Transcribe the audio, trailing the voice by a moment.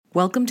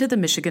Welcome to the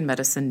Michigan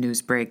Medicine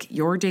News Break,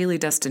 your daily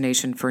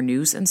destination for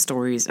news and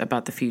stories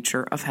about the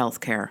future of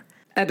healthcare.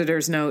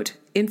 Editor's note: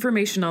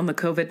 information on the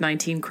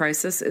COVID-19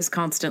 crisis is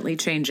constantly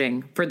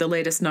changing. For the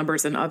latest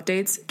numbers and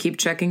updates, keep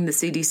checking the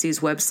CDC's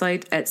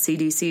website at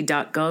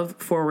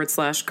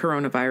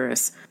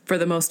cdc.gov/coronavirus. For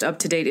the most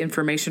up-to-date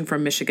information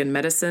from Michigan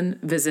Medicine,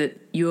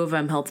 visit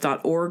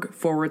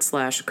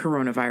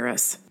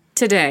uofmhealth.org/coronavirus.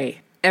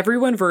 Today,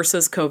 Everyone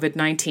versus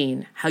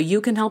COVID-19, how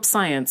you can help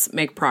science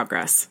make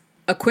progress.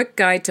 A quick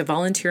guide to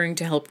volunteering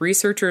to help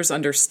researchers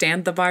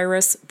understand the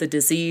virus, the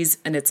disease,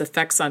 and its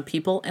effects on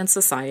people and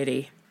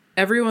society.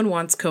 Everyone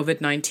wants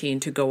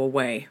COVID-19 to go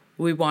away.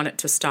 We want it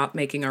to stop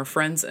making our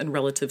friends and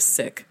relatives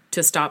sick,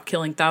 to stop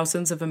killing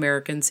thousands of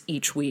Americans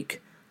each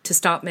week, to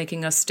stop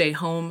making us stay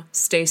home,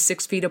 stay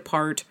 6 feet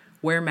apart,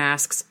 wear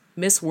masks,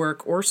 miss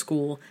work or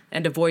school,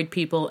 and avoid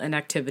people and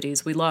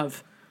activities we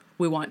love.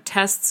 We want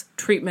tests,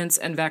 treatments,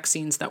 and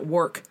vaccines that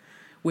work.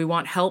 We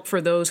want help for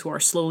those who are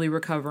slowly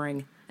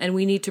recovering, and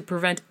we need to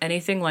prevent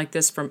anything like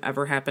this from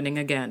ever happening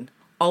again.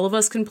 All of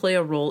us can play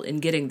a role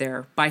in getting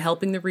there by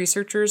helping the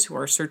researchers who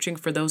are searching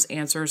for those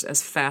answers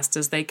as fast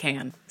as they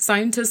can.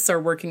 Scientists are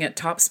working at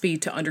top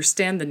speed to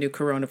understand the new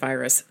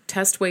coronavirus,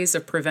 test ways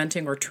of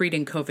preventing or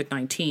treating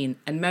COVID-19,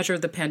 and measure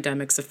the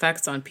pandemic's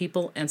effects on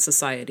people and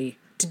society.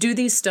 To do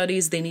these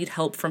studies, they need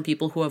help from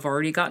people who have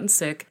already gotten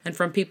sick and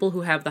from people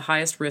who have the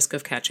highest risk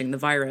of catching the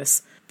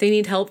virus. They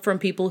need help from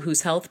people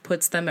whose health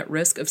puts them at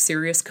risk of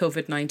serious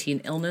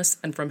COVID-19 illness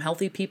and from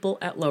healthy people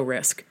at low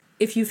risk.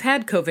 If you've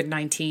had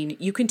COVID-19,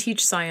 you can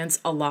teach science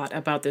a lot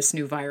about this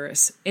new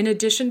virus. In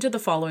addition to the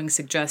following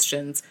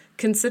suggestions,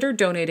 consider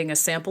donating a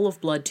sample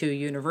of blood to a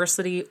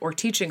university or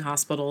teaching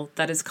hospital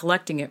that is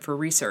collecting it for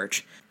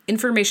research.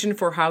 Information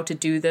for how to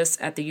do this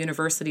at the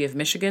University of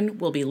Michigan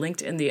will be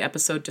linked in the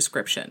episode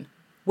description.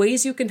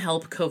 Ways you can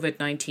help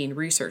COVID-19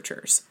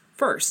 researchers.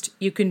 First,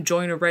 you can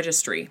join a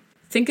registry.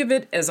 Think of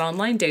it as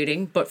online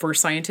dating, but for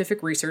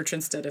scientific research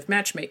instead of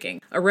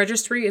matchmaking. A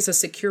registry is a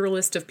secure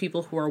list of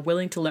people who are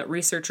willing to let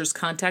researchers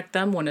contact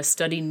them when a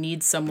study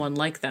needs someone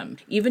like them.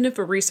 Even if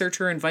a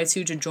researcher invites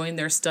you to join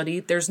their study,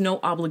 there's no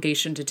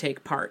obligation to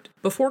take part.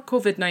 Before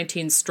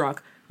COVID-19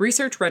 struck,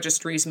 research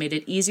registries made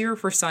it easier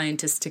for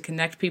scientists to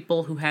connect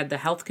people who had the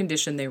health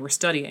condition they were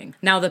studying.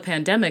 Now the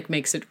pandemic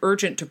makes it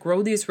urgent to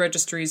grow these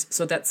registries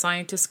so that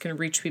scientists can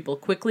reach people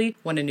quickly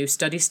when a new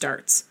study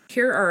starts.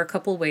 Here are a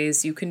couple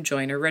ways you can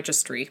join a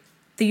registry.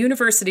 The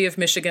University of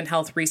Michigan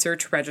Health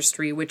Research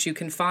Registry, which you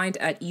can find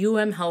at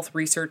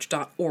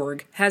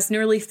umhealthresearch.org, has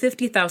nearly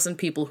 50,000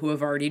 people who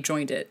have already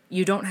joined it.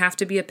 You don't have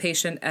to be a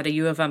patient at a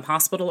U of M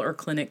hospital or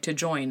clinic to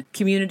join.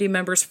 Community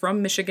members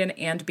from Michigan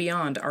and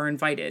beyond are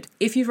invited.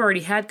 If you've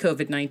already had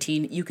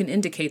COVID-19, you can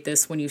indicate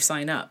this when you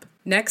sign up.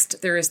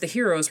 Next, there is the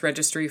HEROES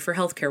Registry for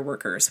Healthcare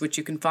Workers, which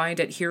you can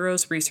find at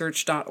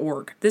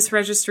heroesresearch.org. This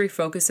registry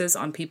focuses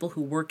on people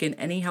who work in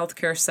any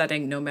healthcare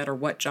setting no matter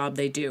what job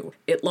they do.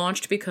 It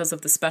launched because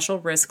of the special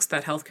risks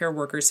that healthcare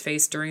workers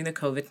face during the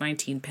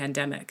COVID-19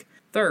 pandemic.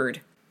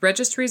 Third,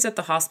 registries at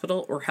the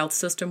hospital or health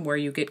system where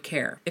you get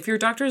care. If your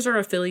doctors are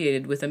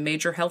affiliated with a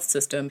major health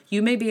system,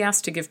 you may be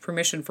asked to give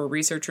permission for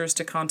researchers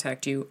to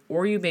contact you,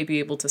 or you may be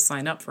able to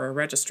sign up for a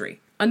registry.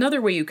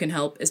 Another way you can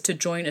help is to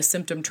join a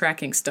symptom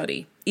tracking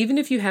study. Even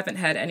if you haven't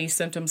had any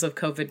symptoms of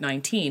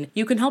COVID-19,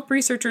 you can help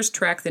researchers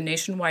track the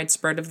nationwide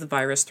spread of the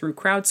virus through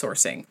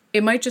crowdsourcing.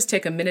 It might just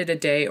take a minute a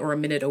day or a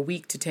minute a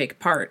week to take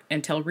part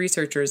and tell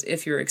researchers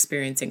if you're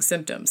experiencing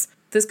symptoms.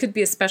 This could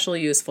be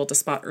especially useful to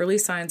spot early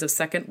signs of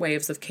second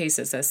waves of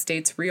cases as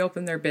states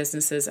reopen their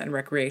businesses and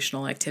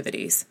recreational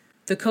activities.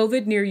 The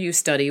COVID Near You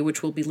study,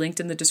 which will be linked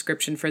in the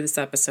description for this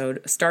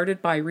episode,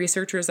 started by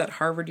researchers at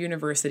Harvard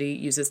University,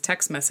 uses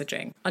text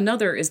messaging.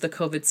 Another is the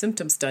COVID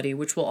symptom study,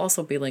 which will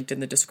also be linked in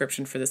the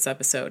description for this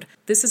episode.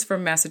 This is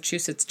from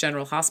Massachusetts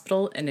General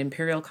Hospital and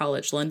Imperial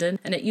College London,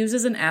 and it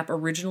uses an app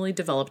originally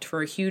developed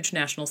for a huge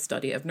national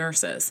study of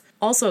nurses.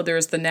 Also, there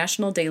is the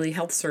National Daily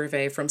Health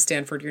Survey from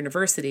Stanford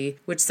University,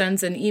 which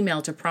sends an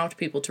email to prompt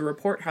people to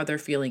report how they're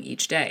feeling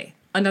each day.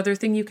 Another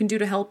thing you can do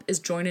to help is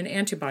join an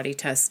antibody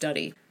test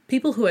study.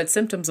 People who had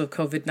symptoms of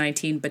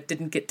COVID-19 but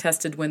didn't get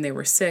tested when they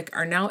were sick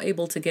are now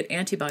able to get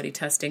antibody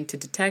testing to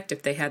detect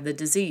if they had the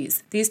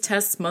disease. These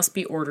tests must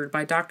be ordered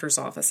by doctors'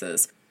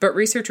 offices. But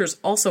researchers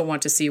also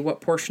want to see what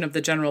portion of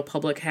the general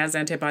public has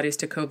antibodies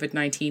to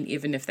COVID-19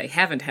 even if they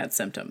haven't had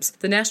symptoms.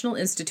 The National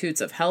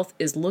Institutes of Health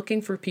is looking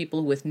for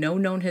people with no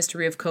known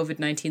history of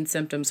COVID-19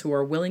 symptoms who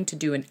are willing to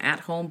do an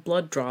at-home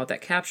blood draw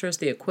that captures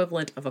the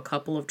equivalent of a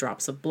couple of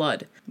drops of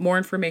blood. More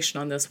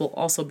information on this will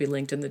also be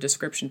linked in the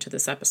description to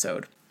this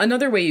episode.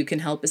 Another way you can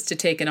help is to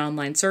take an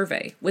online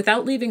survey.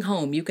 Without leaving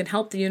home, you can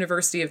help the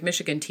University of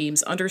Michigan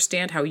teams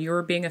understand how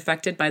you're being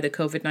affected by the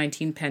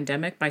COVID-19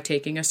 pandemic by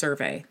taking a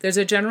survey. There's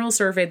a general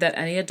survey survey that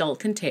any adult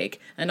can take,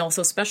 and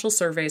also special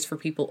surveys for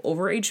people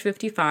over age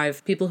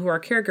 55, people who are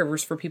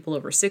caregivers for people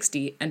over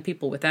 60, and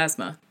people with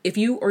asthma. If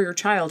you or your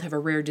child have a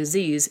rare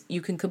disease,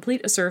 you can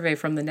complete a survey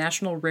from the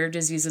National Rare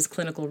Diseases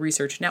Clinical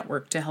Research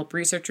Network to help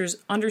researchers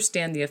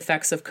understand the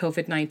effects of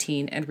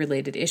COVID-19 and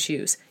related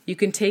issues. You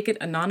can take it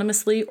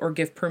anonymously or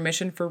give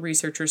permission for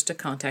researchers to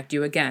contact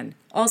you again.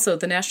 Also,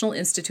 the National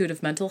Institute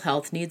of Mental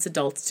Health needs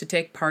adults to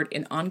take part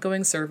in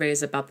ongoing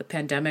surveys about the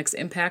pandemic's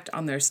impact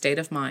on their state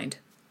of mind.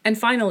 And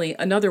finally,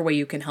 another way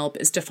you can help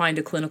is to find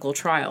a clinical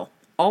trial.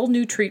 All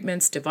new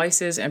treatments,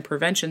 devices, and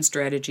prevention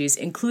strategies,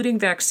 including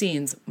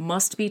vaccines,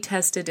 must be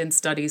tested in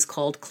studies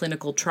called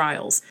clinical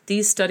trials.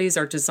 These studies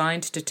are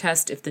designed to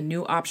test if the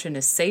new option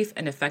is safe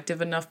and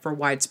effective enough for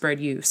widespread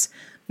use.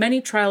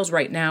 Many trials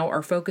right now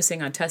are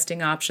focusing on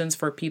testing options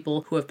for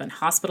people who have been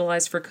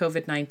hospitalized for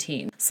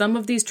COVID-19. Some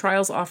of these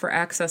trials offer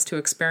access to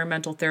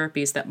experimental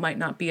therapies that might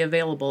not be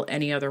available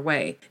any other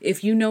way.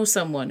 If you know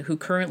someone who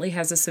currently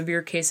has a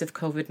severe case of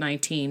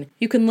COVID-19,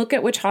 you can look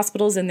at which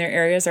hospitals in their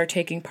areas are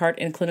taking part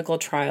in clinical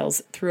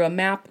trials through a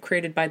map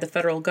created by the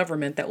federal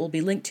government that will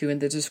be linked to in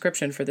the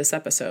description for this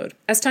episode.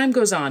 As time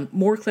goes on,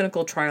 more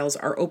clinical trials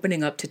are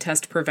opening up to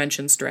test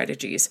prevention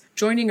strategies.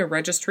 Joining a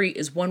registry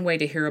is one way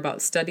to hear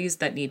about studies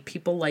that need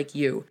people like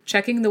you.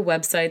 Checking the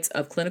websites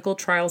of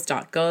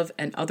clinicaltrials.gov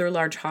and other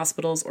large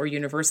hospitals or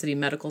university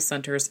medical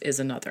centers is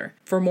another.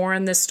 For more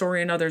on this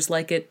story and others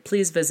like it,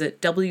 please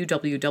visit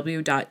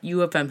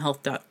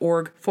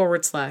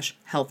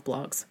www.ufmhealth.org/health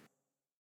blogs.